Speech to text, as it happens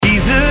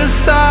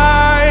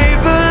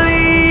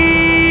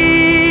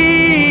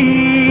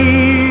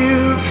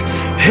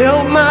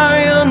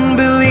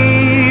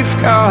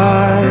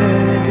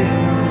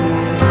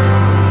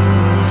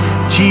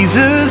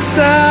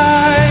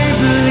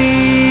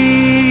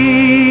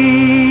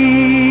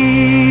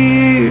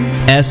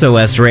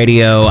SOS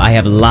Radio. I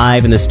have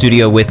live in the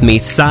studio with me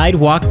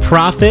Sidewalk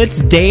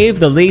Prophets. Dave,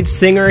 the lead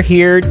singer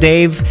here.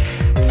 Dave,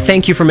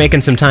 thank you for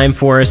making some time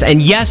for us.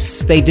 And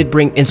yes, they did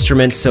bring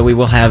instruments, so we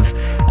will have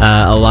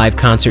a live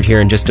concert here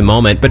in just a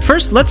moment. But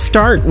first, let's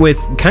start with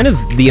kind of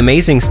the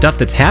amazing stuff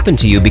that's happened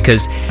to you,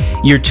 because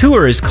your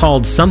tour is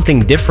called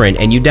Something Different,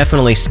 and you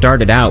definitely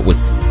started out with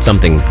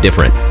something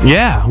different.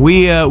 Yeah,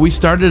 we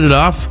started it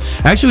off.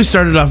 Actually, we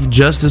started off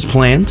just as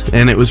planned,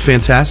 and it was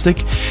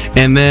fantastic.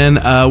 And then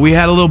we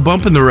had a little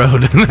bump in the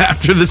road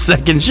after the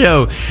second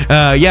show.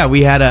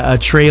 We had a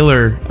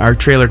trailer. Our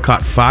trailer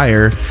caught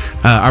fire.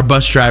 Our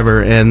bus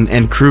driver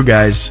and crew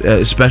guys,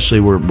 especially,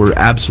 were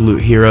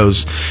absolute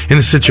heroes in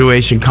the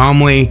situation.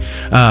 Calmly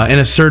and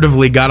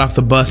assertively got off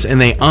the bus,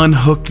 and they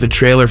unhooked the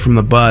trailer from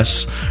the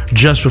bus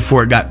just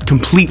before it got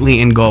completely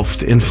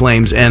engulfed in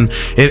flames. And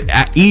it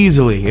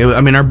easily,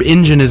 our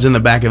engine is in the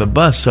back of the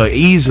bus, so it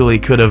easily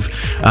could have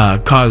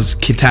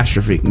caused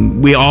catastrophe.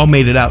 We all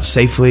made it out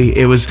safely.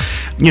 It was,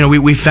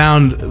 we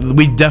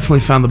definitely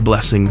found the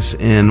blessings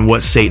in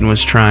what Satan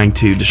was trying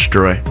to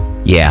destroy.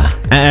 Yeah,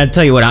 I'll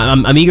tell you what,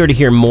 I'm eager to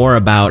hear more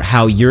about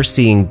how you're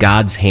seeing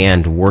God's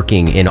hand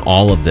working in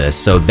all of this.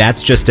 So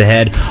that's just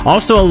ahead.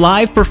 Also a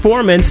live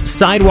performance,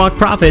 Sidewalk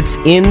Prophets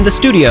in the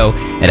studio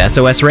at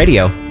SOS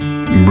Radio.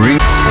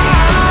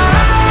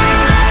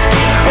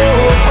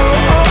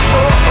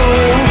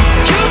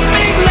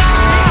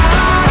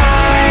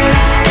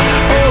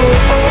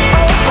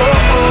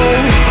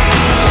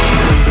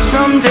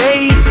 Some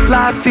days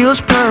life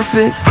feels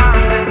perfect.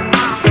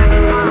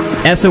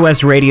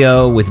 SOS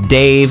Radio with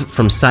Dave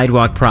from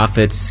Sidewalk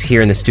Prophets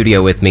here in the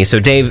studio with me. So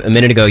Dave, a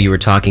minute ago you were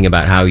talking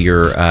about how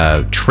your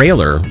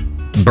trailer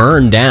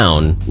burned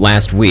down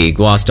last week,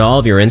 lost all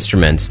of your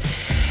instruments,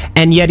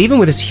 and yet even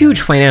with this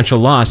huge financial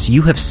loss,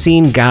 you have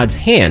seen God's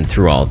hand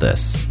through all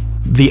this.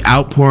 The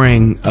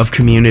outpouring of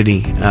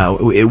community,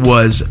 it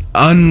was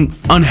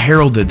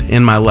unheralded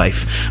in my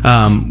life.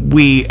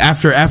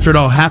 After it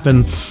all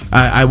happened,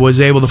 I was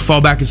able to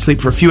fall back and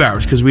sleep for a few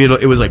hours, because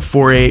it was like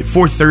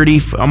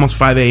 4:30, almost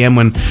 5 a.m.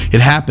 when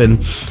it happened.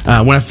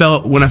 When I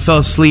fell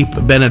asleep,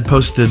 Ben had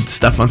posted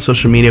stuff on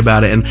social media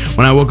about it, and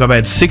when I woke up, I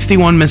had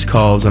 61 missed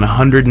calls and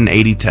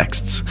 180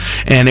 texts,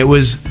 and it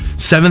was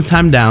seventh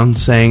time down,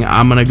 saying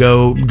I'm gonna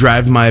go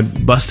drive my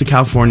bus to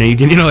California. You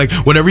can,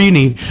 whatever you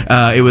need.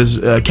 It was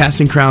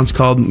Casting Crowns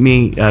called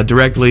me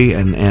directly,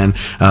 and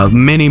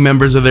many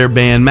members of their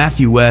band,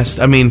 Matthew West.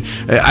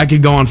 I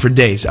could go on for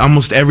days.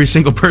 Almost every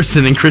single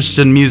person in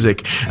Christian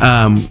music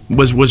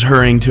was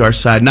hurrying to our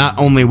side, not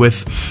only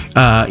with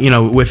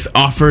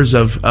offers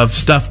of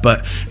stuff,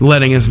 but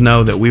letting us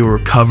know that we were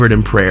covered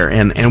in prayer,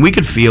 and we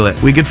could feel it.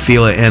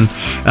 And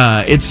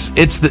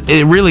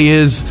it really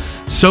is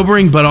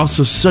sobering, but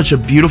also such a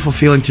beautiful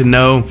feeling to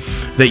know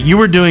that you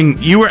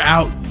were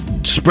out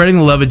spreading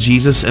the love of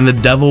Jesus, and the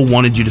devil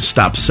wanted you to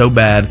stop so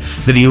bad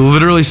that he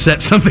literally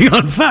set something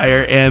on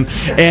fire, and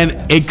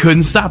it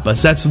couldn't stop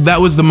us.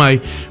 That was my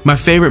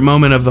favorite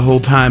moment of the whole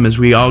time, as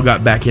we all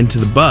got back into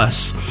the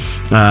bus,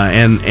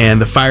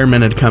 and the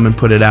firemen had come and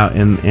put it out,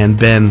 and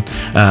Ben,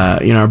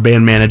 our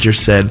band manager,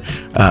 said,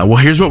 well,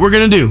 here's what we're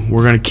going to do.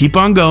 We're going to keep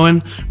on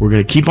going. We're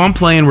going to keep on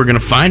playing. We're going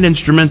to find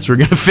instruments. We're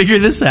going to figure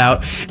this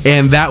out.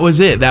 And that was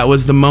it. That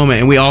was the moment.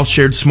 And we all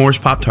shared s'mores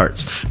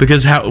Pop-Tarts,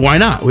 because why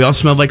not? We all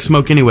smelled like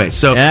smoke anyway.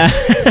 So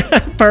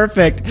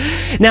perfect.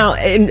 Now,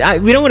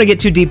 we don't want to get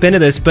too deep into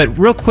this, but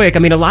real quick, a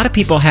lot of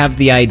people have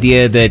the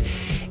idea that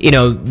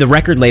the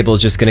record label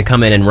is just going to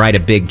come in and write a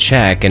big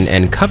check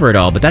and cover it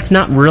all, but that's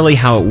not really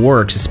how it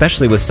works,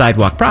 especially with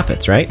Sidewalk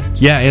Prophets, right?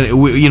 Yeah,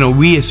 and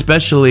we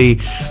especially,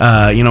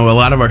 a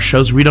lot of our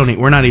shows,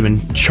 we're not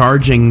even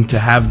charging to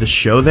have the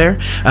show there.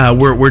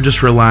 We're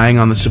just relying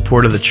on the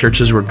support of the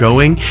churches we're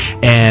going,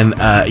 and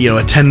a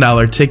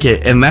 $10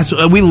 ticket, and that's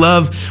what we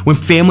love, when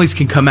families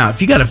can come out.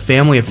 If you got a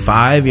family of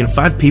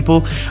 5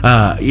 people,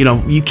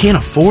 you can't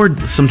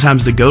afford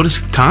sometimes to go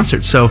to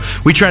concerts, so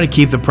we try to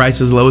keep the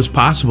price as low as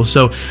possible.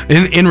 So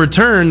in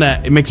return,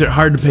 that it makes it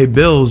hard to pay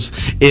bills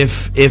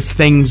if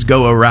things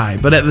go awry.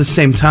 But at the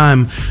same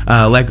time,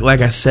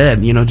 like I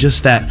said,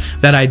 just that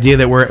idea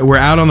that we're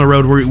out on the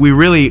road, we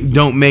really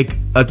don't make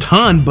a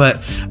ton, but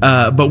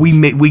we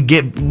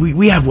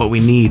have what we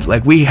need.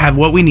 Like, we have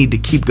what we need to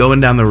keep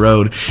going down the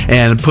road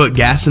and put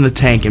gas in the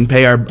tank and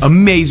pay our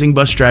amazing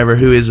bus driver,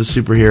 who is a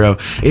superhero.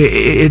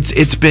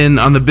 It's been,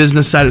 on the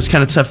business side, it was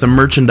kind of tough. The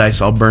merchandise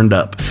all burned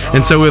up,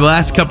 and so with the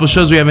last couple of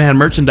shows we haven't had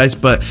merchandise,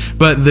 but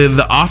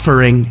the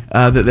offering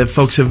that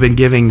folks have been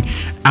giving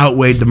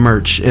outweighed the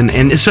merch,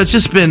 and so it's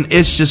just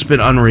been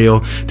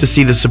unreal to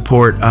see the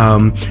support,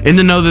 and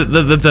to know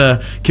that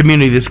the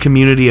community, this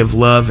community of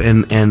love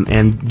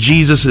and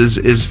Jesus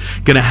is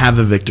going to have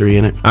the victory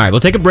in it. All right, we'll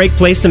take a break,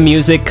 play some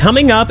music.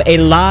 Coming up, a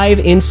live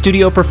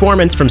in-studio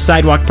performance from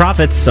Sidewalk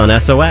Prophets on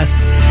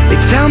SOS. They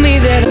tell me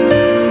that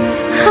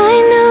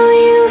I know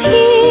you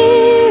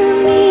hear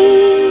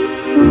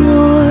me,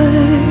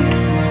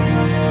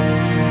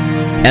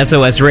 Lord.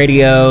 SOS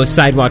Radio,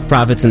 Sidewalk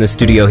Prophets in the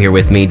studio here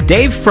with me,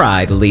 Dave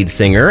Fry, the lead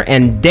singer.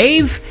 And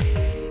Dave,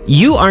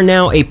 you are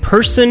now a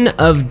person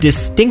of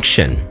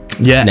distinction.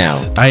 Yes,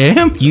 now. I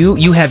am.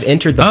 You have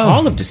entered the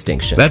Hall of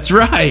Distinction. That's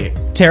right.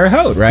 Terre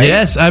Haute, right?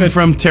 Yes, I'm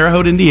from Terre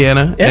Haute,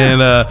 Indiana, and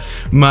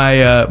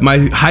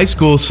my high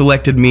school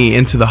selected me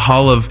into the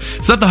Hall of.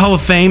 It's not the Hall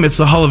of Fame; it's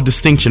the Hall of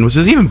Distinction, which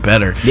is even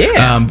better.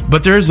 Yeah.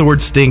 But there is the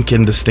word "stink"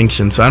 in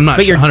distinction, so I'm not.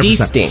 But you're 100%.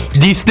 distinct.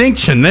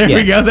 Distinction. There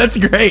we go. That's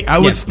great. I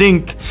was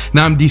stinkt.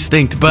 Now I'm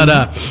distinct. But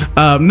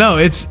no,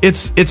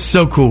 it's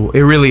so cool.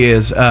 It really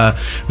is.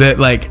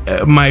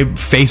 That my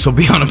face will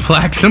be on a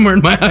plaque somewhere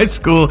in my high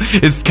school.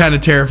 It's kind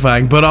of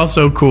terrifying, but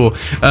also cool.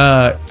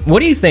 What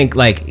do you think?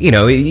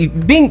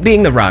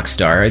 Being the rock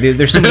star,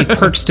 there's so many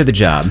perks to the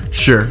job.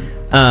 Sure.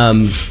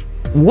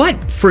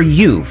 What for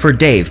you, for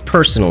Dave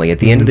personally, at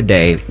the end of the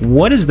day,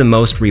 what is the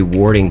most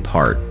rewarding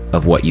part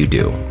of what you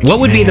do?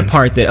 What would be the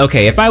part that,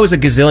 okay, if I was a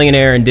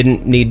gazillionaire and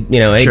didn't need,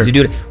 Sure. to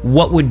do it,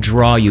 what would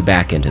draw you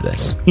back into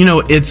this?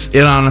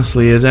 It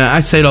honestly is, and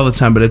I say it all the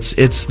time, but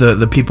it's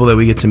the people that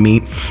we get to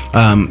meet,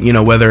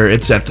 whether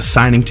it's at the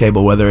signing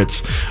table, whether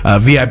it's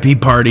VIP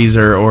parties,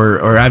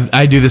 or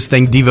I do this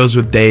thing, Devos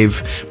with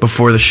Dave,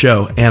 before the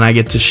show, and I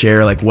get to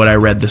share what I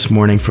read this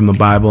morning from the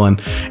Bible, and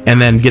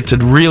then get to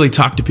really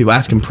talk to people,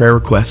 ask them prayer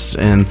requests,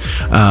 and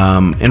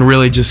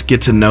really just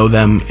get to know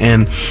them,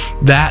 and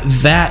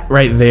that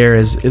right there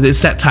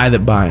it's that tie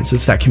that binds.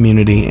 It's that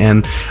community,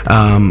 and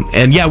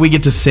yeah, we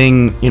get to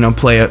sing,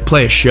 play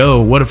a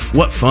show.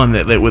 What fun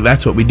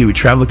that's what we do. We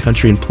travel the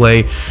country and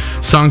play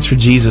songs for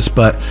Jesus,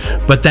 but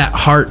that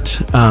heart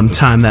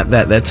time,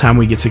 that time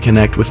we get to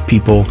connect with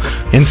people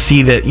and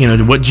see that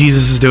what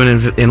Jesus is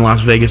doing in Las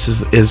Vegas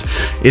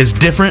is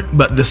different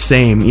but the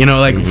same.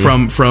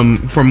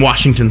 From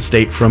Washington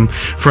State, from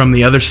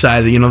the other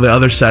side, the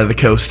other side of the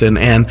coast,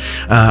 and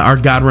our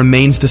God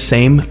remains the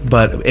same,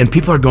 and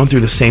people are going through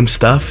the same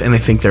stuff, and they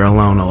think they're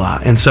alone a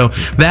lot. And so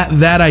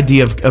that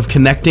idea of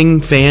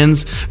connecting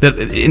fans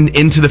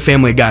into the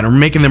family of God, and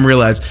making them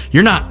realize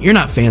you're not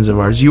fans of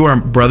ours, you are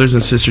brothers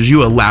and sisters.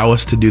 You allow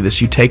us to do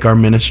this. You take our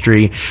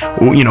ministry,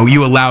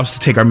 you allow us to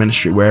take our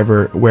ministry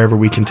wherever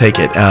we can take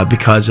it,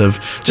 because of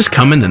just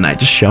coming tonight,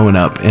 just showing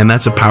up. And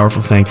that's a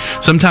powerful thing.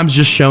 Sometimes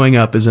just showing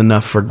up is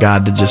enough for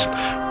God to just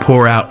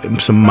pour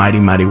out some mighty,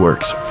 mighty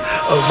works.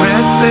 A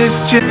restless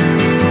jet.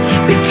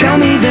 They tell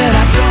me that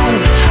I